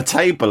left it on a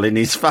table in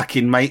his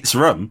fucking mate's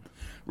room,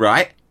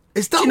 right?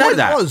 Is that what it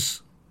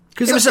was?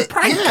 Because it was a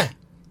prank.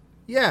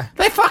 Yeah.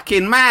 They're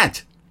fucking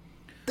mad.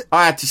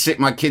 I had to sit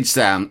my kids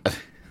down.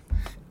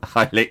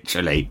 I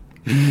literally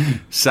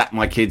sat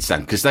my kids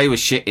down because they were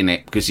shitting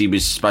it because he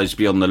was supposed to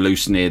be on the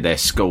loose near their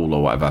school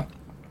or whatever.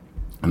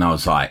 And I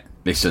was like,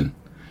 listen,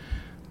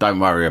 don't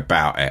worry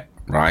about it,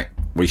 right?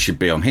 We should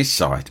be on his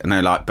side. And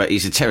they're like, but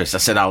he's a terrorist. I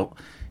said, oh,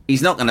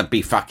 he's not going to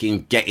be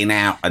fucking getting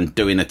out and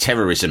doing a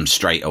terrorism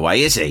straight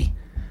away, is he?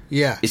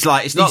 Yeah. It's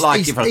not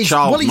like if a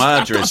child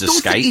murderer's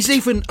escaped.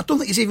 I don't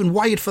think he's even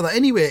wired for that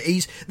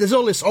anyway. There's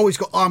all this, he's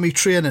got army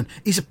training.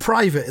 He's a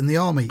private in the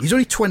army. He's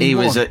only 21. He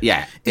was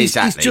exactly. He's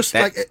just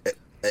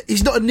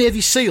he's not a Navy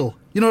SEAL.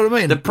 You know what I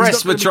mean? The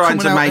press were trying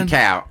to make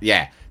out,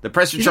 the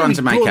press were trying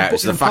to make out,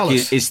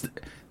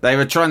 they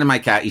were trying to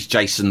make out he's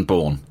Jason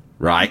Bourne,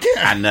 right?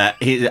 Yeah.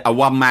 And a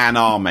one-man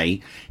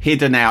army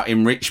hidden out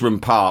in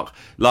Richmond Park,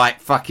 like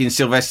fucking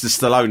Sylvester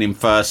Stallone in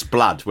First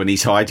Blood when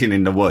he's hiding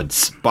in the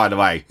woods. By the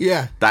way,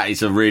 Yeah. that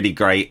is a really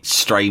great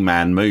Stray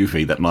Man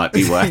movie that might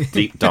be worth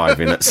deep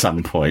diving at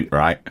some point,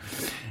 right?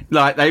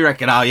 Like, they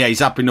reckon, oh, yeah,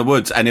 he's up in the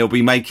woods and he'll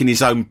be making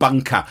his own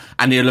bunker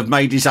and he'll have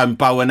made his own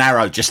bow and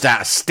arrow just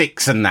out of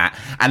sticks and that.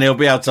 And he'll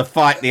be able to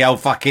fight the old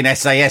fucking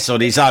SAS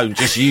on his own,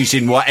 just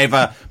using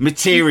whatever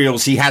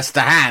materials he has to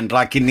hand,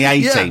 like in the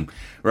A-Team,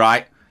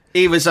 right?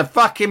 He was a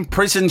fucking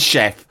prison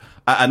chef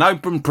at an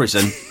open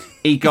prison.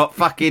 He got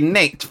fucking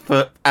nicked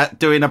for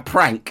doing a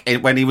prank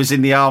when he was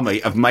in the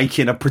army of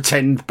making a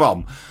pretend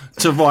bomb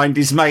to wind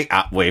his mate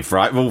up with,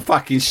 right? With all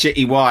fucking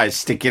shitty wires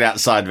sticking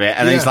outside of it.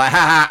 And he's like, ha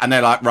ha. And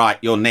they're like, right,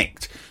 you're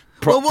nicked.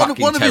 Well, one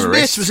of his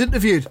mates was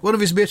interviewed.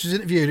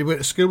 He went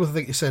to school with, I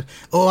think he said,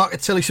 oh, I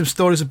could tell you some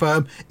stories about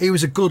him. He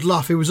was a good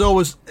laugh. He was a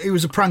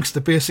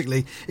prankster,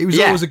 basically. He was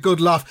always a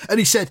good laugh. And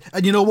he said,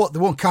 and you know what? They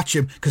won't catch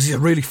him because he's a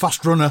really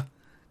fast runner.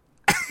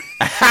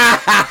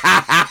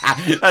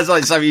 That's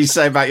like something you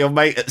say about your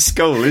mate at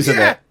school, isn't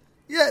it?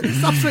 Yeah,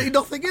 there's absolutely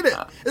nothing in it.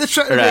 They're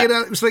trying to make it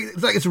out. It's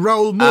like it's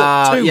Raoul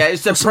Moore too. Yeah,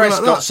 it's the press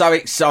got so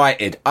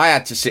excited. I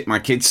had to sit my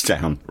kids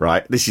down,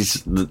 right? This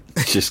is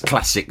just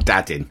classic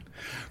dadding,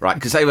 right?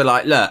 Because they were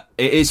like, look,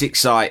 it is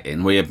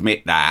exciting. We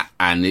admit that.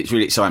 And it's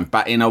really exciting.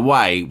 But in a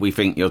way, we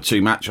think you're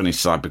too much on his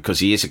side because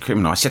he is a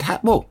criminal. I said,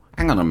 well,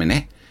 hang on a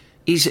minute.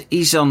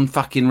 He's on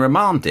fucking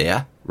remand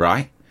here,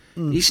 right?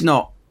 He's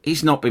not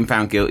been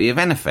found guilty of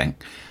anything.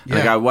 And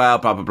they go, well,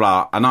 blah, blah,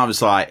 blah. And I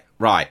was like,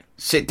 right,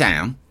 sit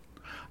down.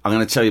 I'm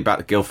going to tell you about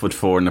the Guildford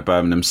 4 and the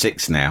Birmingham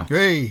 6 now.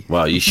 Hey.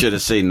 Well, you should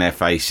have seen their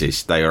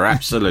faces. They were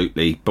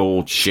absolutely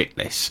bored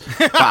shitless.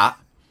 But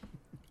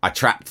I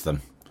trapped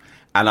them.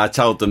 And I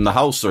told them the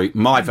whole story,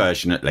 my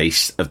version at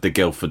least, of the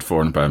Guildford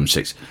 4 and Birmingham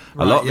 6.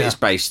 A lot of it is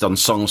based on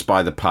songs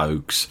by the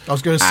Pogues. I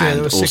was going to say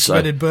there were 6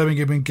 men in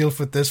Birmingham and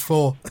Guildford, there's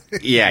 4.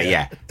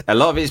 Yeah. A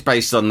lot of it is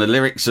based on the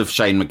lyrics of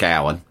Shane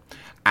MacGowan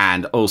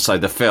and also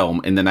the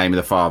film In the Name of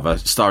the Father,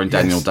 starring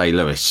Daniel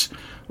Day-Lewis,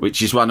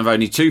 which is one of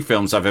only 2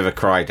 films I've ever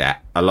cried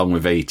at, along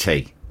with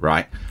E.T.,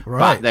 right?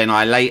 But then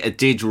I later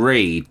did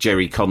read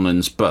Jerry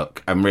Conlon's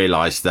book and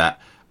realised that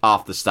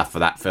half the stuff for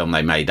that film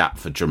they made up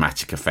for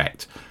dramatic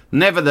effect.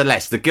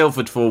 Nevertheless, the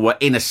Guildford 4 were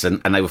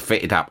innocent and they were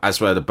fitted up,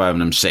 as were the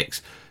Birmingham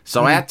 6.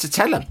 So I had to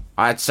tell them.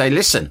 I had to say,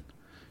 listen,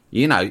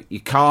 you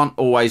can't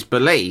always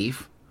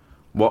believe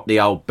what the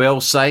old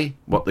bills say,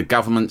 what the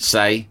government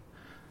say,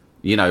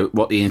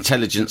 what the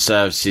intelligence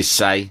services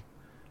say.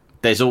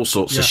 There's all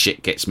sorts of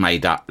shit gets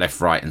made up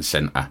left, right and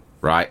centre,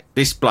 right?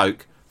 This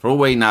bloke, for all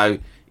we know,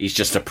 he's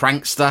just a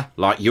prankster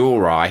like you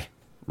or I,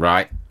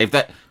 right? If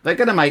they're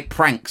going to make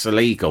pranks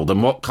illegal,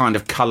 then what kind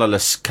of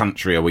colourless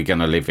country are we going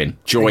to live in?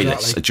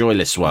 Joyless, a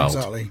joyless world.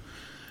 Exactly.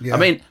 Yeah. I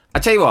mean, I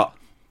tell you what,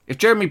 if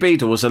Jeremy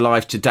Beadle was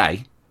alive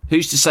today,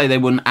 who's to say they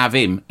wouldn't have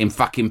him in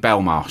fucking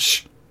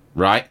Belmarsh,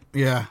 right?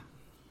 Yeah.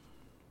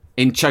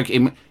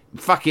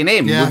 Fucking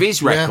him with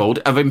his record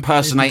of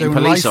impersonating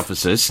police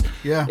officers.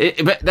 Yeah.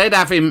 But they'd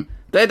have him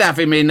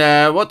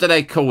in, what do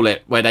they call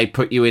it, where they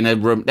put you in a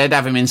room? They'd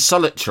have him in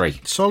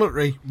solitary.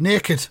 Solitary,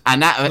 naked.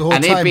 And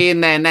he'd be in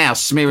there now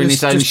smearing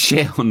his own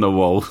shit on the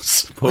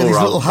walls. Poor his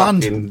old little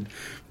hand. fucking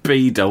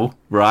Beadle,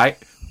 right?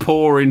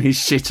 Pouring his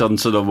shit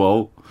onto the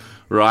wall,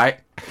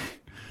 right?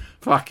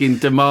 Fucking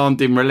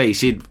demanding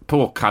release.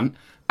 Poor cunt.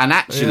 And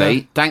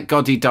actually, thank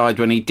God he died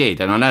when he did.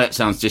 And I know that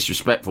sounds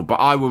disrespectful, but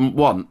I wouldn't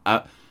want...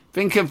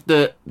 think of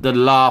the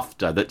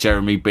laughter that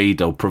Jeremy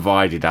Beadle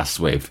provided us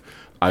with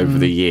over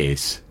the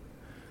years.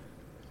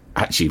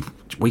 Actually,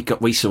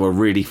 we saw a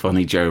really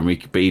funny Jeremy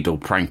Beadle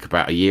prank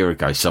about a year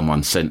ago.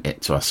 Someone sent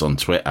it to us on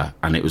Twitter,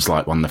 and it was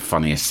like one of the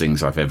funniest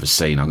things I've ever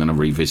seen. I'm going to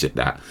revisit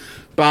that.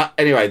 But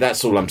anyway,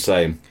 that's all I'm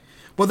saying.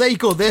 Well, there you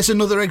go. There's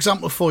another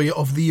example for you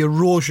of the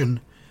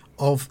erosion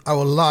of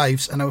our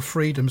lives and our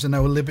freedoms and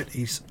our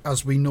liberties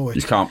as we know it.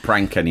 You can't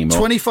prank anymore.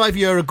 25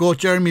 years ago,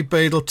 Jeremy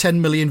Beadle, 10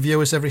 million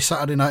viewers every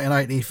Saturday night on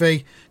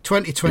ITV.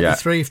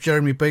 2023, if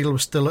Jeremy Beadle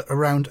was still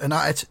around and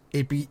at it,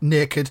 he'd be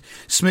naked,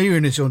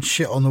 smearing his own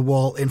shit on the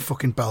wall in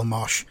fucking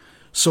Belmarsh.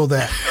 So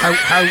there.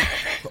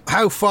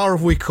 How far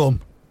have we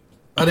come?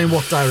 And in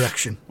what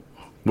direction?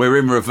 We're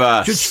in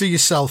reverse. Judge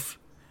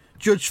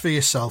for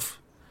yourself.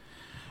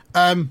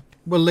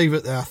 We'll leave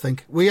it there, I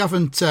think. We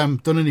haven't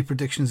done any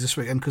predictions this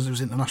weekend because it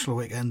was international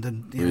weekend.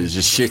 And it was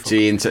just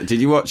shitty.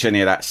 Did you watch any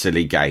of that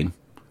silly game?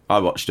 I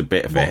watched a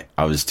bit of it.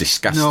 I was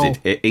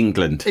disgusted. No.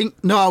 England.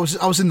 No, I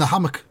was in the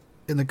hammock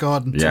in the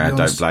garden. Yeah,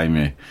 don't blame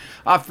you.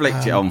 I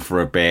flicked it on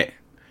for a bit,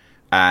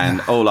 and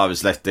all I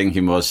was left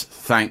thinking was,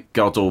 thank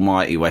God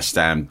Almighty West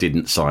Ham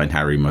didn't sign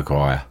Harry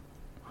Maguire.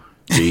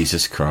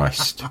 Jesus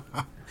Christ.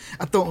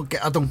 I don't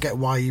get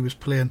why he was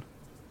playing.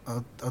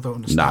 I don't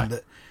understand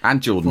it. And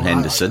Jordan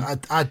Henderson.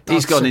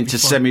 He's gone into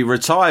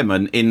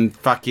semi-retirement in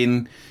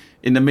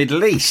the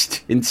Middle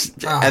East. And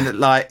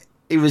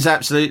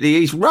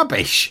he's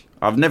rubbish.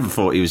 I've never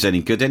thought he was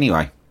any good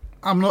anyway.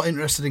 I'm not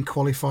interested in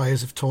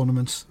qualifiers of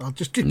tournaments. I'll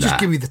just give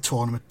me the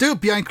tournament. Do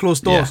it behind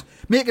closed doors.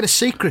 Yeah. Make it a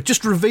secret.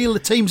 Just reveal the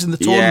teams in the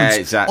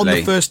tournaments on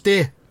the first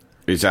day.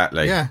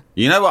 Exactly. Yeah.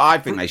 You know what I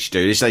think they should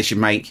do is they should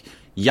make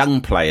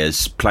young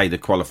players play the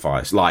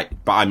qualifiers,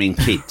 but I mean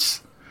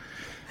kids.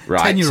 Right.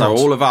 So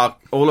 10-year-olds.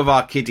 all of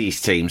our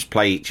kiddies teams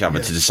play each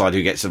other to decide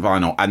who gets the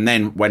final, and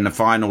then when the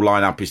final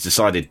lineup is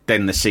decided,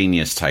 then the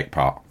seniors take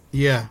part.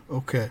 Yeah,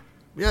 okay.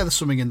 Yeah, there's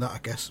something in that, I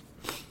guess.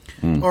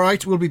 All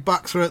right, we'll be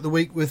back throughout the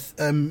week with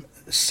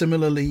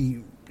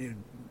similarly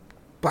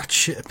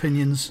batshit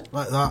opinions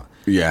like that.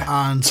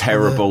 Yeah, and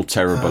terrible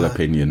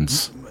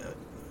opinions.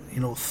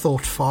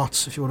 Thought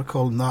farts, if you want to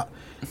call them that,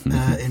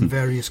 in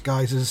various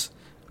guises.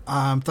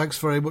 Thanks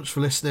very much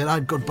for listening,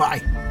 and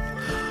goodbye.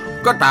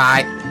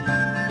 Goodbye.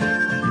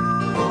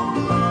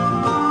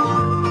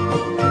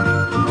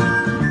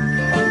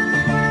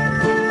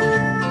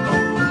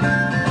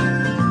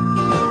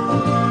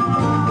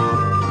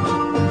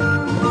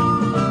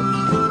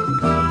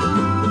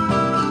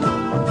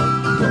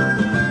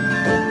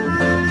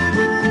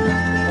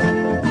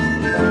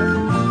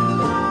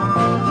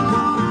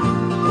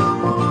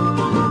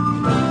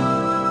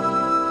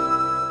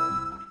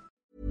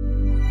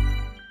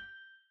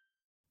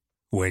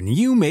 When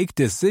you make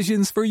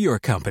decisions for your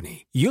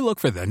company, you look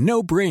for the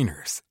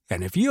no-brainers.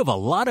 And if you have a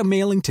lot of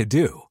mailing to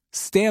do,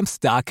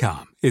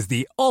 Stamps.com is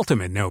the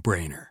ultimate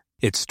no-brainer.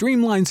 It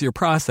streamlines your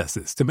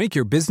processes to make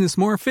your business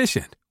more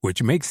efficient,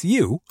 which makes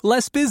you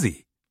less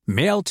busy.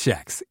 Mail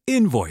checks,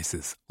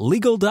 invoices,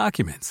 legal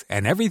documents,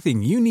 and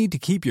everything you need to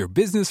keep your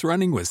business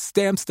running with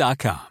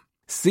Stamps.com.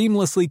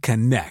 Seamlessly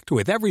connect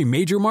with every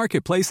major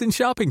marketplace and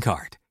shopping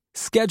cart.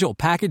 Schedule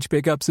package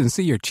pickups and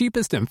see your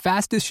cheapest and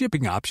fastest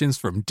shipping options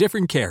from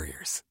different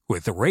carriers,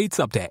 with rates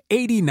up to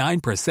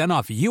 89%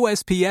 off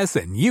USPS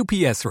and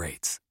UPS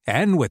rates.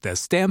 And with the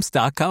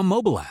Stamps.com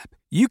mobile app,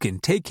 you can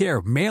take care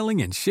of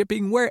mailing and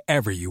shipping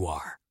wherever you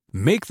are.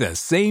 Make the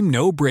same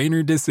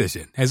no-brainer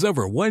decision as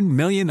over 1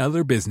 million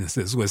other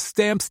businesses with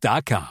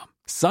Stamps.com.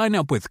 Sign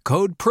up with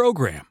code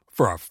PROGRAM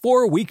for a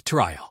 4-week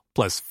trial,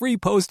 plus free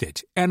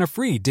postage and a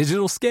free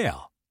digital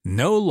scale.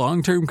 No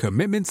long-term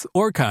commitments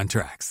or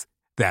contracts.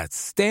 That's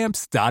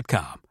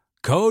Stamps.com.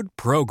 Code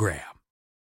PROGRAM.